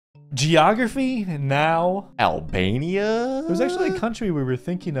Geography, and now Albania? it was actually a country we were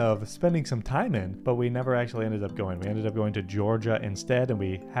thinking of spending some time in, but we never actually ended up going. We ended up going to Georgia instead, and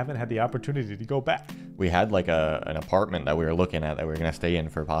we haven't had the opportunity to go back. We had like an apartment that we were looking at that we were going to stay in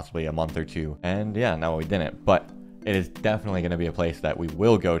for possibly a month or two. And yeah, no, we didn't. But it is definitely going to be a place that we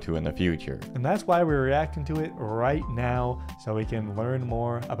will go to in the future. And that's why we're reacting to it right now, so we can learn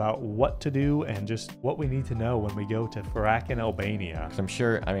more about what to do and just what we need to know when we go to fracking Albania. 'Cause I'm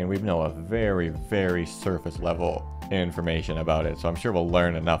sure, I mean, we know a very, very surface level information about it. So I'm sure we'll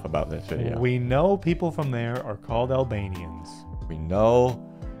learn enough about this video. We know people from there are called Albanians. We know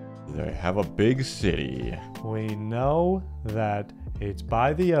they have a big city. We know that it's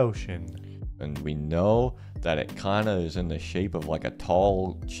by the ocean. And we know that it kind of is in the shape of like a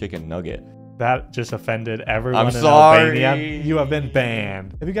tall chicken nugget. That just offended everyone I'm in sorry. Albania. You have been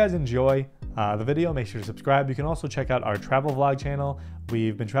banned. If you guys enjoy the video, make sure to subscribe. You can also check out our travel vlog channel.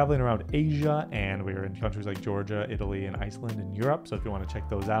 We've been traveling around Asia, and we're in countries like Georgia, Italy, and Iceland in Europe. So if you want to check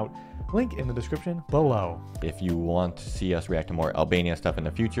those out, link in the description below. If you want to see us react to more Albania stuff in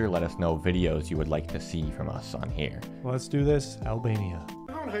the future, let us know videos you would like to see from us on here. Let's do this, Albania.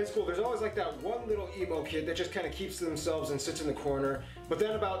 In high school, there's always like that one little emo kid that just kind of keeps to themselves and sits in the corner. But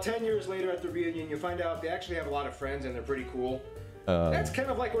then about 10 years later at the reunion, you find out they actually have a lot of friends and they're pretty cool. That's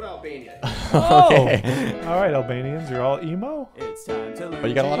kind of like what Albania is. Okay. All right, Albanians, you're all emo? It's time to learn But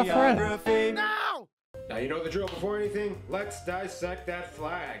you got a lot of friends. geography. Now! Now you know the drill. Before anything, let's dissect that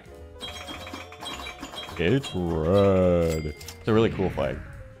flag. It's red. It's a really cool flag.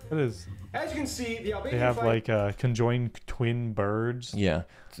 It is. As you can see, the They Albanian have flag... like conjoined twin birds. Yeah.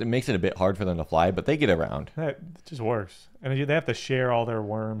 It makes it a bit hard for them to fly, but they get around. It just works. And they have to share all their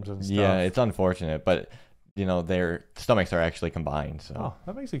worms and stuff. Yeah, it's unfortunate, but you know, their stomachs are actually combined, so. Oh,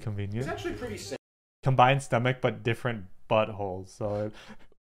 that makes it convenient. It's actually pretty simple. Combined stomach, but different buttholes. So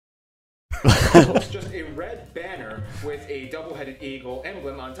It's just a red banner with a double-headed eagle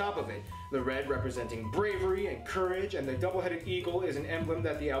emblem on top of it. The red representing bravery and courage, and the double-headed eagle is an emblem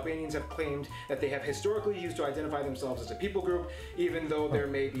that the Albanians have claimed that they have historically used to identify themselves as a people group, even though there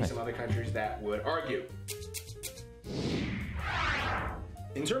may be some other countries that would argue.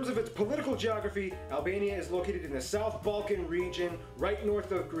 In terms of its political geography, Albania is located in the South Balkan region, right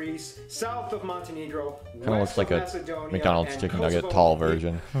north of Greece, south of Montenegro, Kind of looks like a Macedonia, McDonald's and chicken Kosovo. nugget tall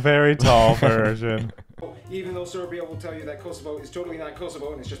version. very tall version. Even though Serbia will tell you that Kosovo is totally not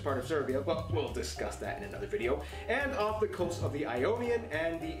Kosovo and it's just part of Serbia, but we'll discuss that in another video, and off the coast of the Ionian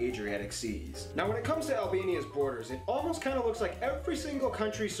and the Adriatic Seas. Now when it comes to Albania's borders, it almost kind of looks like every single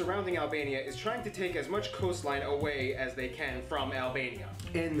country surrounding Albania is trying to take as much coastline away as they can from Albania.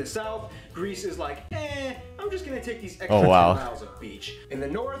 In the south, Greece is like, I'm just gonna take these extra 10 miles of beach. In the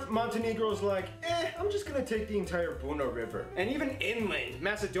north, Montenegro's like, I'm just gonna take the entire Buna River. And even inland,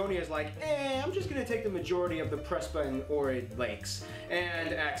 Macedonia is like, I'm just gonna take the majority of the Prespa and Ohrid lakes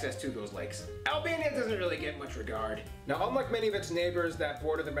and access to those lakes. Albania doesn't really get much regard. Now, unlike many of its neighbors that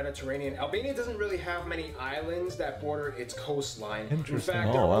border the Mediterranean, Albania doesn't really have many islands that border its coastline. In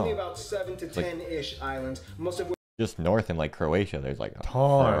fact, there are only about 7 to 10-ish islands, most of which Just north in like Croatia, there's like a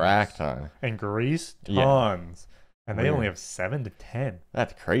Tons. rack ton. And Greece, Yeah. tons. And they Weird. only have 7 to 10.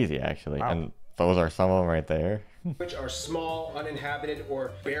 That's crazy, actually. Wow. And those are some of them right there. which are small, uninhabited, or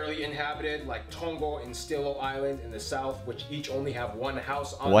barely inhabited, like Tongo and Stilo Island in the south, which each only have one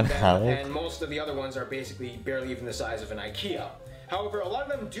house on One them, house? and most of the other ones are basically barely even the size of an IKEA. However, a lot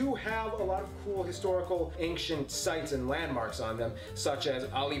of them do have a lot of cool historical ancient sites and landmarks on them, such as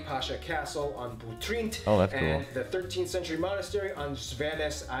Ali Pasha Castle on Butrint Oh, that's and cool. the 13th century monastery on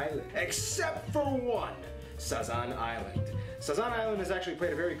Zvenes Island. Except for one, Sazan Island. Sazan Island has actually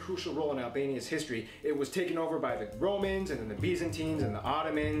played a very crucial role in Albania's history. It was taken over by the Romans, and then the Byzantines, and the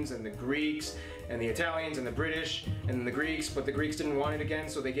Ottomans, and the Greeks, and the Italians, and the British, and the Greeks, but the Greeks didn't want it again,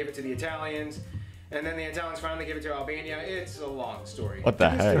 so they gave it to the Italians. And then the Italians finally gave it to Albania. It's a long story. What the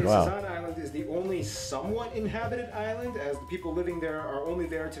heck? Wow. Sazan Island is the only somewhat inhabited island, as the people living there are only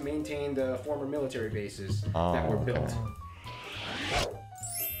there to maintain the former military bases that were built.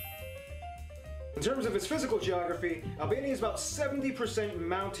 In terms of its physical geography, Albania is about 70%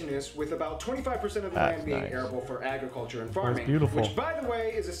 mountainous, with about 25% of the land being arable for agriculture and farming. Beautiful. Which, by the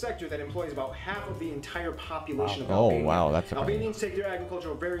way, is a sector that employs about half of the entire population of Oh, Albania. wow, that's Albanians take their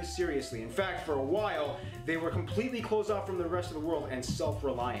agriculture very seriously. In fact, for a while, they were completely closed off from the rest of the world and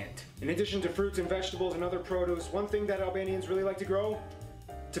self-reliant. In addition to fruits and vegetables and other produce, one thing that Albanians really like to grow?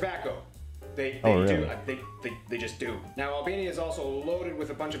 Tobacco. They really? do. They just do. Now, Albania is also loaded with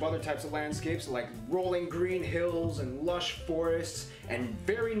a bunch of other types of landscapes, like rolling green hills and lush forests, and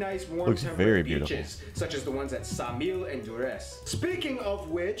very nice warm Looks temperate very beaches, beautiful. such as the ones at Samil and Durres. Speaking of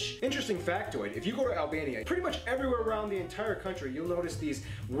which, interesting factoid, if you go to Albania, pretty much everywhere around the entire country, you'll notice these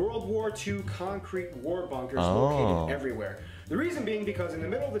World War II concrete war bunkers located everywhere. The reason being because in the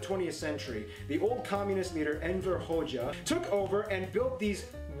middle of the 20th century, the old communist leader Enver Hoxha took over and built these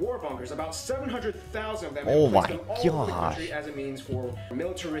war bunkers, about 700,000 of them, and placed them all over the country as a means for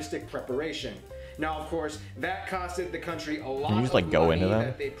militaristic preparation. Now, of course, that costed the country a lot of money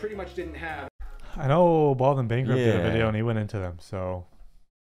that they pretty much didn't have. I know Baldwin Bankrupt did a video and he went into them, so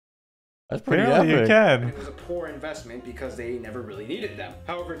that's pretty epic. You can. It was a poor investment because they never really needed them.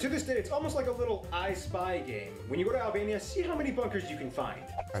 However, to this day, it's almost like a little I Spy game. When you go to Albania, see how many bunkers you can find.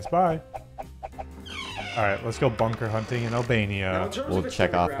 I spy. All right, let's go bunker hunting in Albania. Now, we'll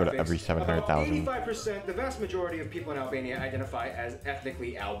check off every 700,000. 85%, the vast majority of people in Albania identify as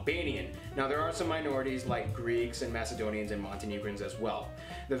ethnically Albanian. Now, there are some minorities like Greeks and Macedonians and Montenegrins as well.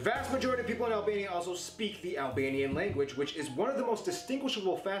 The vast majority of people in Albania also speak the Albanian language, which is one of the most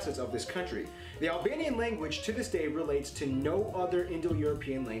distinguishable facets of this country. The Albanian language to this day relates to no other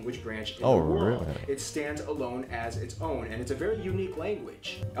Indo-European language branch in the world. Really? It stands alone as its own, and it's a very unique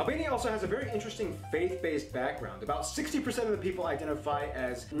language. Albania also has a very interesting faith-based background. About 60% of the people identify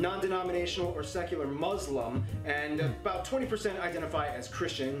as non-denominational or secular Muslim, and about 20% identify as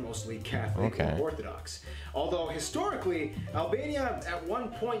Christian, mostly Catholic or Orthodox. Although historically, Albania at one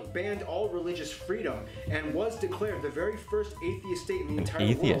point banned all religious freedom and was declared the very first atheist state in the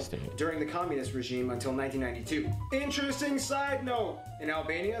entire world during the communist regime until 1992. Interesting side note, in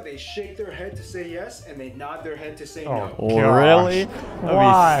Albania they shake their head to say yes and they nod their head to say no. Really? That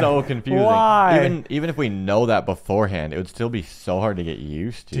would be so confusing. Why? Even if we know that beforehand, it would still be so hard to get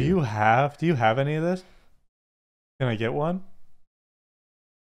used to. Do you have any of this? Can I get one?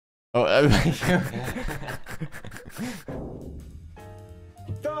 Oh,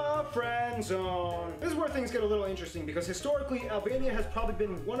 The friend zone. This is where things get a little interesting because historically, Albania has probably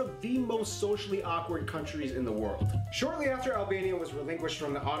been one of the most socially awkward countries in the world. Shortly after Albania was relinquished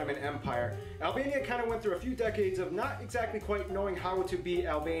from the Ottoman Empire, Albania kind of went through a few decades of not exactly quite knowing how to be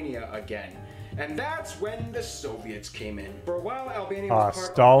Albania again. And that's when the Soviets came in. For a while, Albania was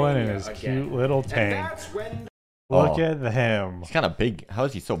part Stalin of Albania and his again. cute little tank. And that's when Look at him. He's kind of big. How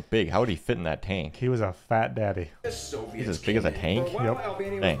is he so big? How would he fit in that tank? He was a fat daddy. He's as big as a tank? For a while,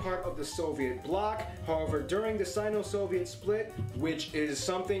 Albania was part of the Soviet bloc. However, during the Sino-Soviet split, which is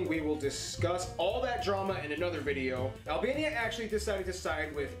something we will discuss all that drama in another video, Albania actually decided to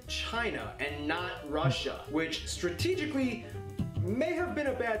side with China and not Russia, which strategically may have been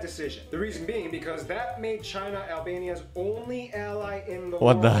a bad decision. The reason being because that made China Albania's only ally in the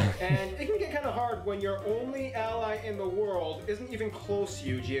world. And it can get kind of hard when your only ally in the world isn't even close to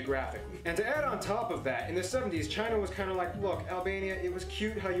you geographically. And to add on top of that, in the 70s, China was kind of like, look, Albania, it was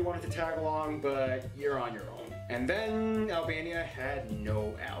cute how you wanted to tag along, but you're on your own. And then Albania had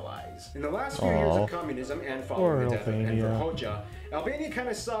no allies. In the last few years of communism and following the death of Enver Hoxha, Albania kind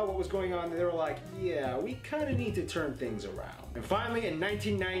of saw what was going on and they were like, yeah, we kind of need to turn things around. And finally, in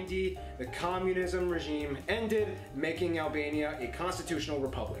 1990, the communism regime ended, making Albania a constitutional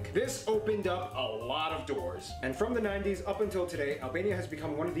republic. This opened up a lot of doors. And from the 90s up until today, Albania has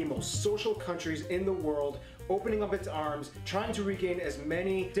become one of the most social countries in the world, opening up its arms, trying to regain as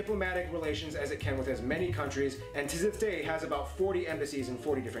many diplomatic relations as it can with as many countries, and to this day has about 40 embassies in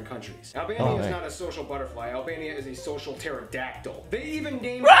 40 different countries. Albania is not a social butterfly. Albania is a social pterodactyl. They even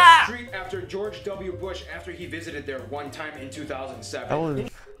named a street after George W. Bush after he visited there one time in 2007.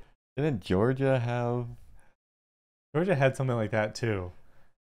 Didn't Georgia have... Georgia had something like that too.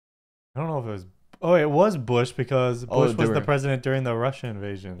 I don't know if it was... Oh, it was Bush because Bush was the president during the Russia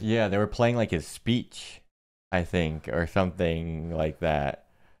invasion. Yeah, they were playing like his speech, I think, or something like that.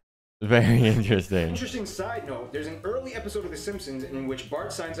 Very interesting. Interesting side note, there's an early episode of The Simpsons in which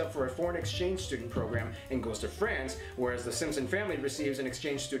Bart signs up for a foreign exchange student program and goes to France, whereas the Simpson family receives an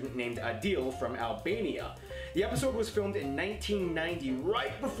exchange student named Adil from Albania. The episode was filmed in 1990,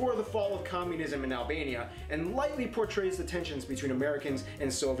 right before the fall of communism in Albania, and lightly portrays the tensions between Americans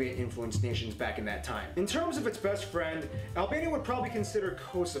and Soviet-influenced nations back in that time. In terms of its best friend, Albania would probably consider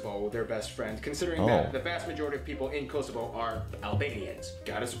Kosovo their best friend, considering that the vast majority of people in Kosovo are Albanians.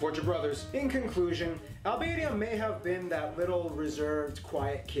 Gotta support your brothers. In conclusion, Albania may have been that little reserved,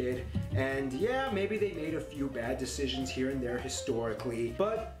 quiet kid, and yeah, maybe they made a few bad decisions here and there historically,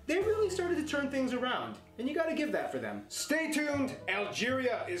 but they really started to turn things around, and you gotta give that for them. Stay tuned,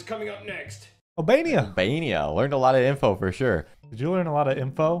 Algeria is coming up next. Albania. Albania. Learned a lot of info for sure. Did you learn a lot of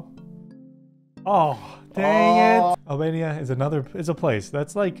info? Oh, dang it. Albania is a place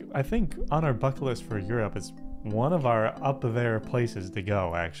that's like, I think on our bucket list for Europe. It's one of our up there places to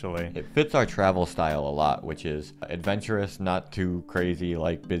go, actually. It fits our travel style a lot, which is adventurous, not too crazy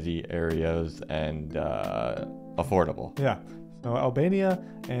like busy areas, and affordable. Yeah. So Albania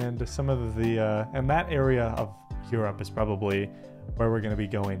and some of the, and that area of Europe is probably where we're going to be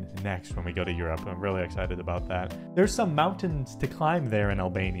going next when we go to Europe. I'm really excited about that. There's some mountains to climb there in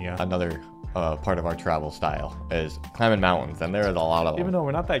Albania. Another part of our travel style is climbing mountains, and there is a lot of them. Even though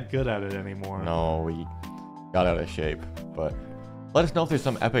we're not that good at it anymore. No, we got out of shape, but let us know if there's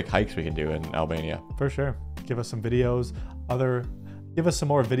some epic hikes we can do in Albania. For sure. Give us some videos, give us some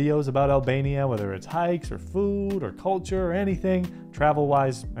more videos about Albania, whether it's hikes or food or culture or anything,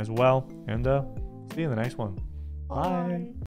 travel-wise as well. And see you in the next one. Bye.